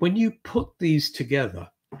 But when you put these together,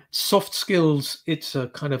 soft skills, it's a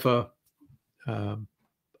kind of a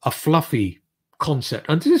fluffy concept.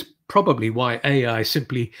 And this is probably why AI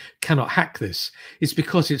simply cannot hack this. It's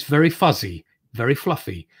because it's very fuzzy, very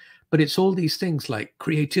fluffy. But it's all these things like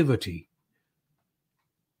creativity,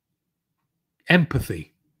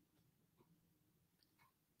 empathy,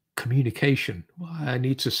 communication. Well, I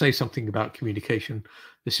need to say something about communication.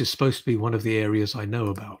 This is supposed to be one of the areas I know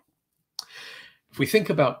about. If we think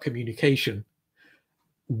about communication,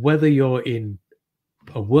 whether you're in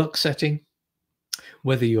a work setting,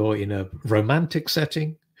 whether you're in a romantic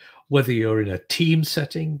setting, whether you're in a team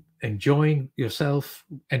setting, enjoying yourself,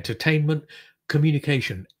 entertainment,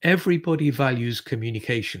 communication, everybody values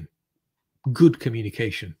communication, good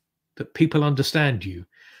communication, that people understand you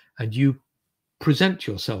and you present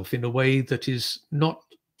yourself in a way that is not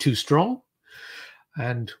too strong.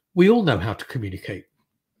 And we all know how to communicate.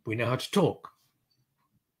 We know how to talk,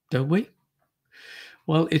 don't we?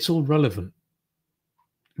 Well, it's all relevant.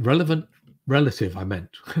 Relative, I meant.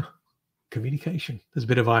 Communication. There's a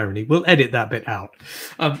bit of irony. We'll edit that bit out.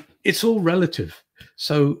 It's all relative.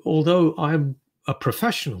 So although I'm a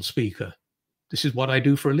professional speaker, this is what I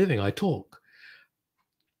do for a living. I talk.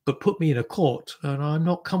 But put me in a court and I'm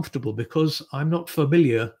not comfortable because I'm not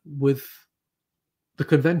familiar with the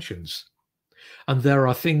conventions. And there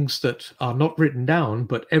are things that are not written down,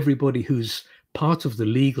 but everybody who's part of the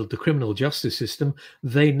legal, the criminal justice system,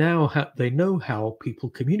 they know how people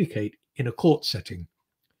communicate in a court setting.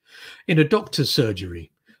 In a doctor's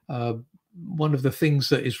surgery, one of the things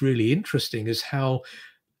that is really interesting is how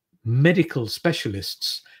medical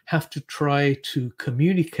specialists have to try to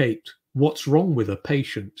communicate what's wrong with a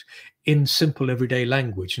patient in simple everyday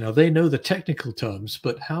language. Now, they know the technical terms,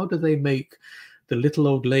 but how do they make the little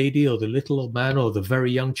old lady or the little old man or the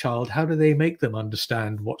very young child, how do they make them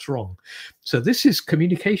understand what's wrong? So this is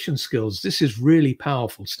communication skills. This is really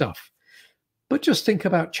powerful stuff. But just think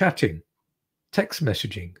about chatting, text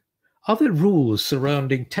messaging. Are there rules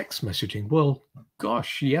surrounding text messaging? Well,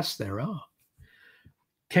 gosh, yes, there are.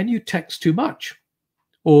 Can you text too much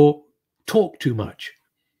or talk too much?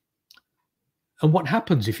 And what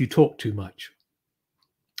happens if you talk too much?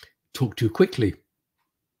 Talk too quickly,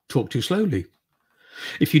 talk too slowly.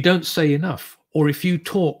 If you don't say enough, or if you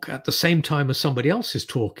talk at the same time as somebody else is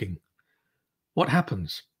talking, what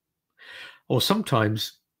happens? Or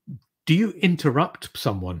sometimes, do you interrupt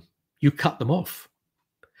someone? You cut them off.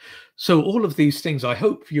 So all of these things, I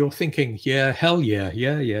hope you're thinking, yeah, hell yeah,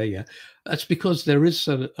 yeah. That's because there is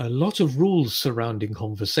a lot of rules surrounding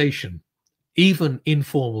conversation, even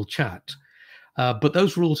informal chat. But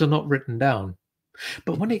those rules are not written down.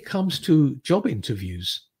 But when it comes to job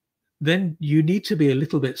interviews, then you need to be a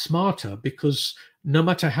little bit smarter, because no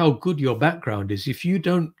matter how good your background is, if you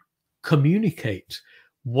don't communicate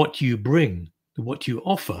what you bring, what you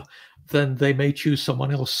offer, then they may choose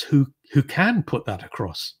someone else who can put that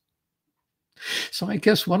across. So I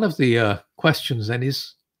guess one of the questions then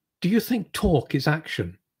is, do you think talk is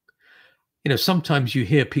action? You know, sometimes you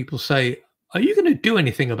hear people say, are you going to do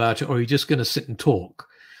anything about it, or are you just going to sit and talk?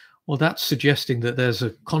 Well, that's suggesting that there's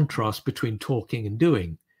a contrast between talking and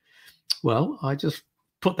doing. Well, I just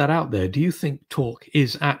put that out there. Do you think talk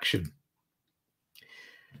is action?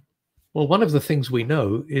 Well, one of the things we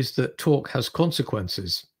know is that talk has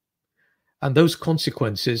consequences. And those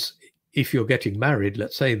consequences, if you're getting married,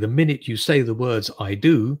 let's say the minute you say the words "I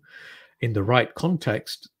do" in the right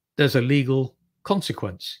context, there's a legal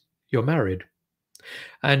consequence. You're married.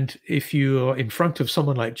 And if you're in front of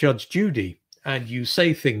someone like Judge Judy and you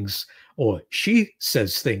say things, or she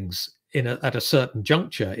says things at a certain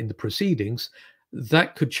juncture in the proceedings,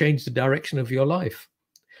 that could change the direction of your life.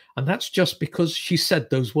 And that's just because she said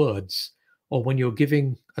those words. Or when you're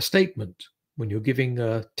giving a statement, when you're giving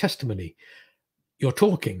a testimony, you're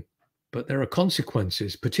talking, but there are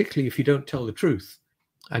consequences, particularly if you don't tell the truth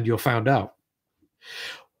and you're found out.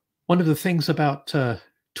 One of the things about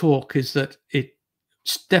talk is that it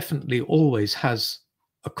definitely always has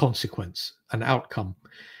a consequence, an outcome.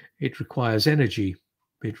 It requires energy.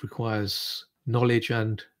 It requires knowledge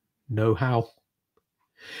and know-how.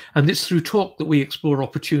 And it's through talk that we explore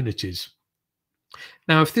opportunities.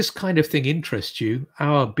 Now, if this kind of thing interests you,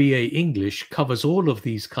 our BA English covers all of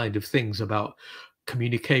these kind of things about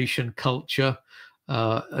communication, culture,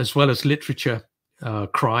 as well as literature,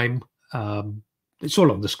 crime. It's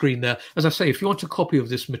all on the screen there. As I say, if you want a copy of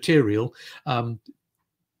this material,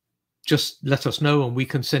 just let us know and we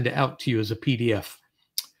can send it out to you as a PDF.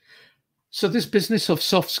 So this business of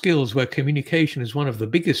soft skills, where communication is one of the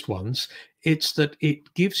biggest ones, it's that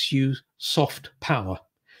it gives you soft power.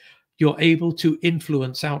 You're able to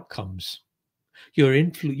influence outcomes. You're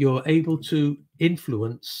able to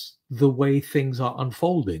influence the way things are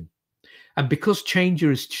unfolding. And because change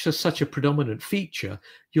is just such a predominant feature,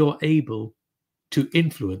 you're able to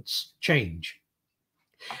influence change.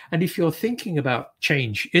 And if you're thinking about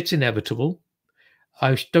change, it's inevitable.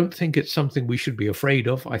 I don't think it's something we should be afraid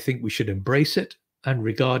of. I think we should embrace it and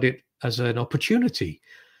regard it as an opportunity.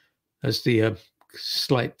 as the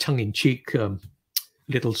slight tongue-in-cheek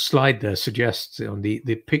little slide there suggests on the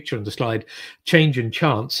picture on the slide, change and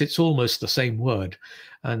chance, it's almost the same word.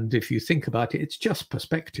 And if you think about it, it's just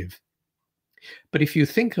perspective. But if you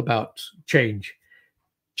think about change,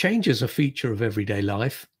 change is a feature of everyday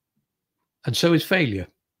life, and so is failure.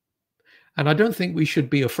 And I don't think we should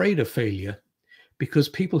be afraid of failure, because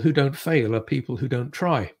people who don't fail are people who don't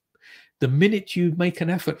try. The minute you make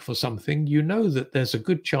an effort for something, you know that there's a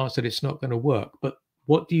good chance that it's not going to work. But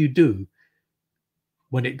what do you do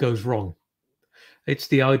when it goes wrong? It's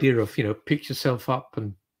the idea of, pick yourself up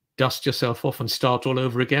and dust yourself off and start all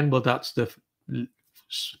over again. Well, that's the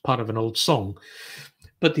part of an old song.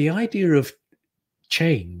 But the idea of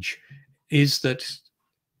change is that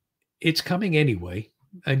it's coming anyway,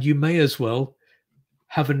 and you may as well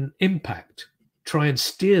have an impact. Try and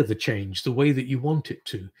steer the change the way that you want it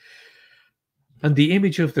to. And the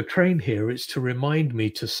image of the train here is to remind me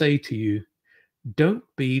to say to you, don't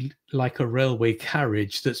be like a railway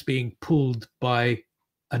carriage that's being pulled by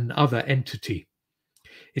another entity.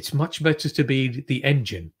 It's much better to be the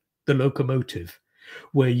engine, the locomotive,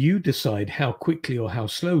 where you decide how quickly or how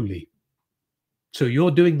slowly. So you're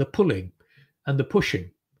doing the pulling and the pushing.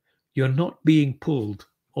 You're not being pulled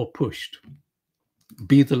or pushed.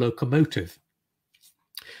 Be the locomotive.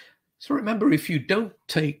 So remember, if you don't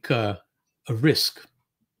take a risk,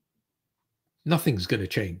 nothing's going to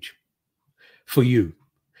change for you.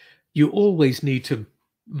 You always need to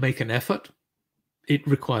make an effort. It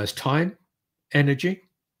requires time, energy,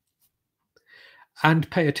 and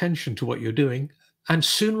pay attention to what you're doing. And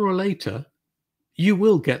sooner or later, you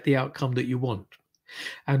will get the outcome that you want.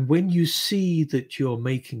 And when you see that you're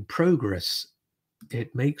making progress,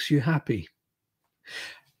 it makes you happy.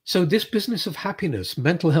 So this business of happiness,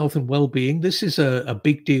 mental health and well-being, this is a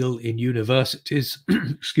big deal in universities,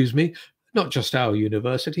 excuse me, not just our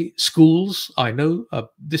university, schools. I know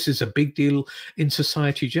this is a big deal in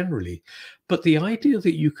society generally. But the idea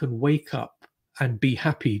that you can wake up and be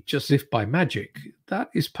happy just as if by magic, that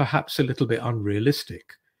is perhaps a little bit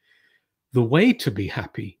unrealistic. The way to be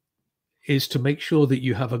happy is to make sure that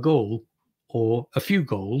you have a goal or a few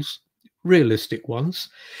goals, realistic ones,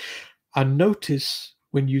 and notice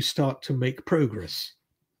when you start to make progress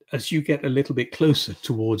as you get a little bit closer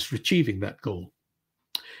towards achieving that goal.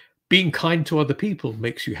 Being kind to other people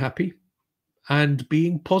makes you happy, and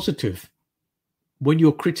being positive. When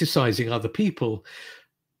you're criticizing other people,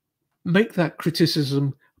 make that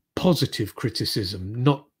criticism positive criticism,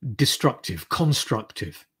 not destructive,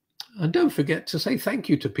 constructive. And don't forget to say thank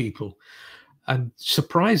you to people. And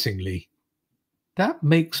surprisingly, that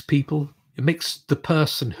makes it makes the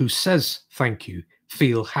person who says thank you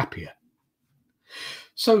feel happier.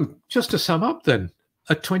 So just to sum up then,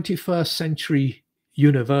 a 21st century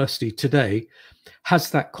university today has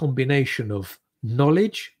that combination of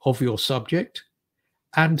knowledge of your subject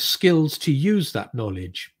and skills to use that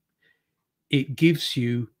knowledge. It gives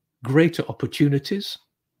you greater opportunities.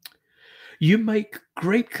 You make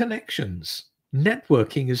great connections.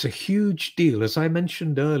 Networking is a huge deal. As I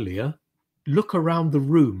mentioned earlier, look around the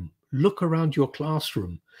room, look around your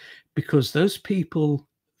classroom, because those people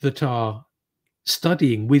that are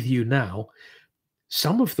studying with you now,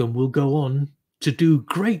 some of them will go on to do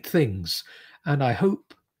great things. And I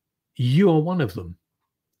hope you are one of them.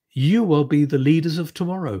 You will be the leaders of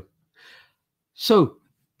tomorrow. So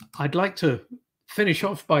I'd like to finish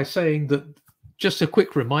off by saying that just a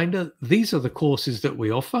quick reminder, these are the courses that we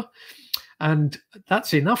offer. And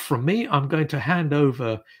that's enough from me. I'm going to hand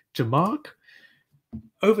over to Mark.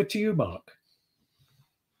 Over to you, Mark.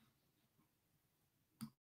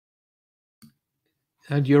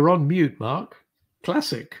 And you're on mute, Mark.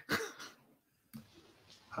 Classic.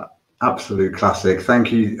 Absolute classic.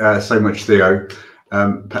 Thank you so much, Theo.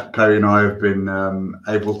 Perry and I have been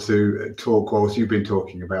able to talk whilst you've been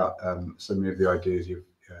talking about so many of the ideas you've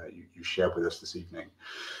shared with us this evening.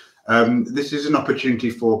 This is an opportunity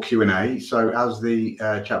for Q&A. So as the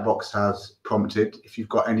chat box has prompted, if you've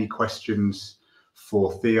got any questions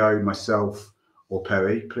for Theo, myself, or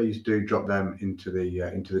Perry, please do drop them into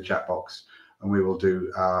the chat box, and we will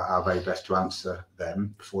do our very best to answer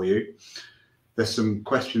them for you. There's some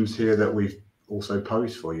questions here that we've also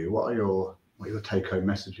posed for you. What are your take-home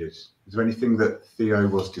messages? Is there anything that Theo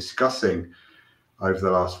was discussing over the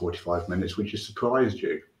last 45 minutes which has surprised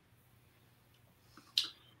you?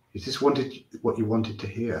 Is this what you wanted to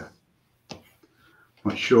hear? I'm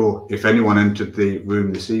not sure if anyone entered the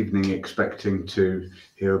room this evening expecting to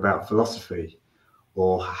hear about philosophy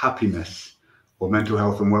or happiness or mental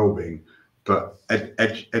health and well-being, but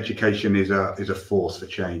education is a force for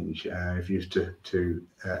change. If you used to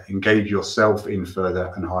engage yourself in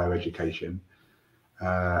further and higher education,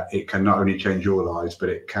 it can not only change your lives, but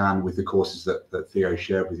it can, with the courses that Theo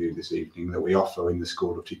shared with you this evening, that we offer in the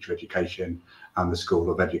School of Teacher Education and the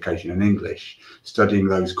School of Education and English. Studying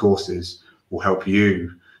those courses will help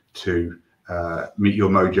you to meet your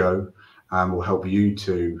mojo, and will help you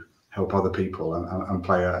to help other people and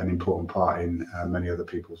play an important part in many other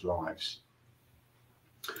people's lives.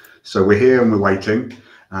 So we're here and we're waiting,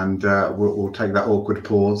 and we'll take that awkward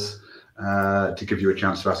pause to give you a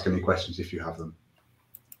chance to ask any questions if you have them.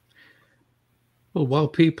 Well, while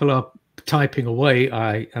people are typing away,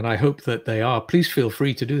 and I hope that they are, please feel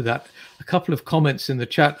free to do that. A couple of comments in the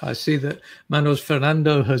chat. I see that Manos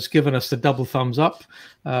Fernando has given us the double thumbs up.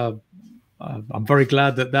 I'm very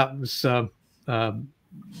glad that that was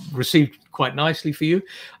received quite nicely for you.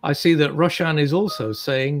 I see that Roshan is also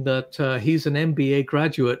saying that he's an MBA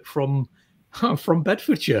graduate from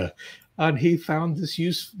Bedfordshire, and he found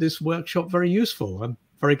this workshop very useful. I'm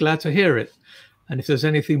very glad to hear it. And if there's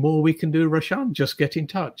anything more we can do, Roshan, just get in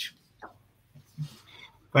touch.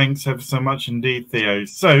 Thanks ever so much indeed, Theo.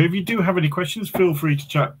 So if you do have any questions, feel free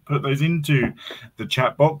to put those into the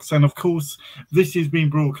chat box. And of course, this is being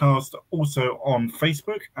broadcast also on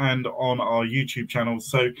Facebook and on our YouTube channel.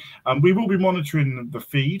 So we will be monitoring the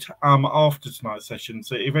feed after tonight's session.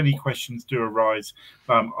 So if any questions do arise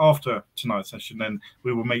after tonight's session, then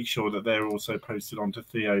we will make sure that they're also posted onto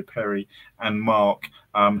Theo, Perry and Mark,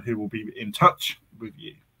 who will be in touch with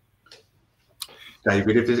you.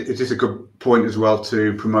 David, is this a good point as well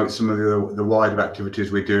to promote some of the wider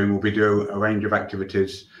activities we're doing? We'll be doing a range of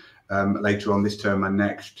activities later on this term and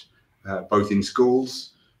next, both in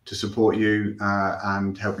schools to support you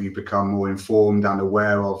and help you become more informed and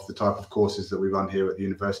aware of the type of courses that we run here at the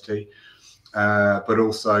university, but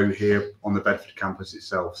also here on the Bedford campus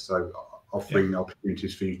itself. So offering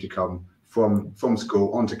opportunities for you to come from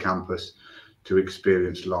school onto campus to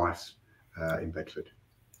experience life in Bedford.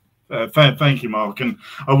 Thank you, Mark. And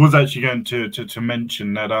I was actually going to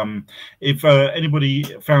mention that if anybody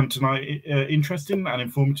found tonight interesting and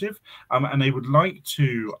informative, and they would like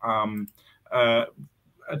to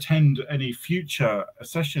attend any future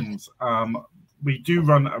sessions, we do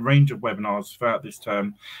run a range of webinars throughout this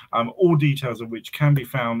term, all details of which can be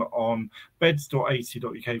found on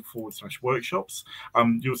beds.ac.uk/workshops.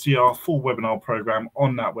 You'll see our full webinar program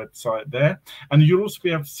on that website there. And you'll also be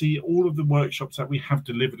able to see all of the workshops that we have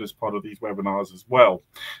delivered as part of these webinars as well.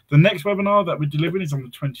 The next webinar that we're delivering is on the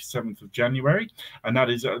 27th of January, and that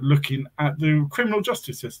is looking at the criminal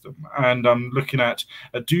justice system and looking at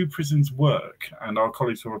do prisons work? And our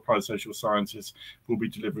colleagues from Applied Social Sciences will be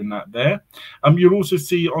delivering that there. You'll also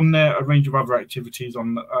see on there a range of other activities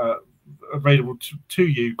on available to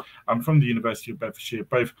you from the University of Bedfordshire,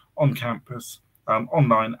 both on campus,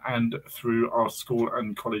 online, and through our school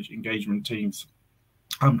and college engagement teams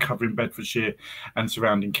covering Bedfordshire and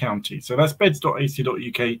surrounding counties. So that's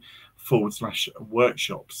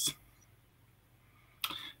beds.ac.uk/workshops.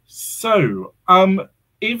 So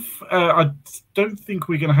if I don't think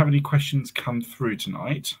we're going to have any questions come through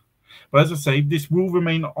tonight. But as I say, this will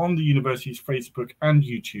remain on the university's Facebook and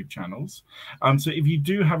YouTube channels. So if you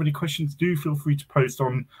do have any questions, do feel free to post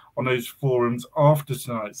on those forums after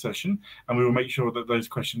tonight's session, and we will make sure that those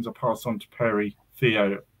questions are passed on to Perry,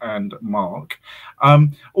 Theo, and Mark.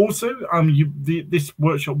 Also, this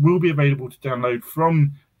workshop will be available to download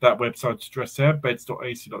from that website address there,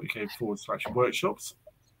 beds.ac.uk/workshops.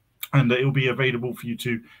 And it will be available for you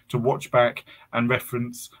to watch back and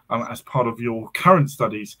reference as part of your current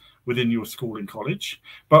studies within your school and college.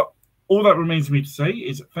 But all that remains for me to say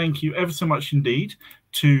is thank you ever so much indeed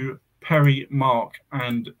to Perry, Mark,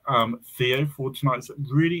 and Theo for tonight's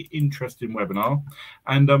really interesting webinar.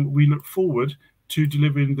 And we look forward to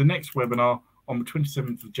delivering the next webinar on the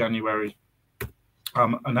 27th of January.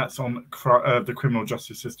 And that's on the criminal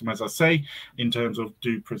justice system, as I say, in terms of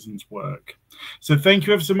do prisons work. So thank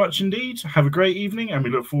you ever so much indeed. Have a great evening, and we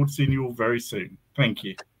look forward to seeing you all very soon. Thank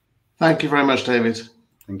you. Thank you very much, David.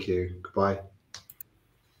 Thank you. Goodbye.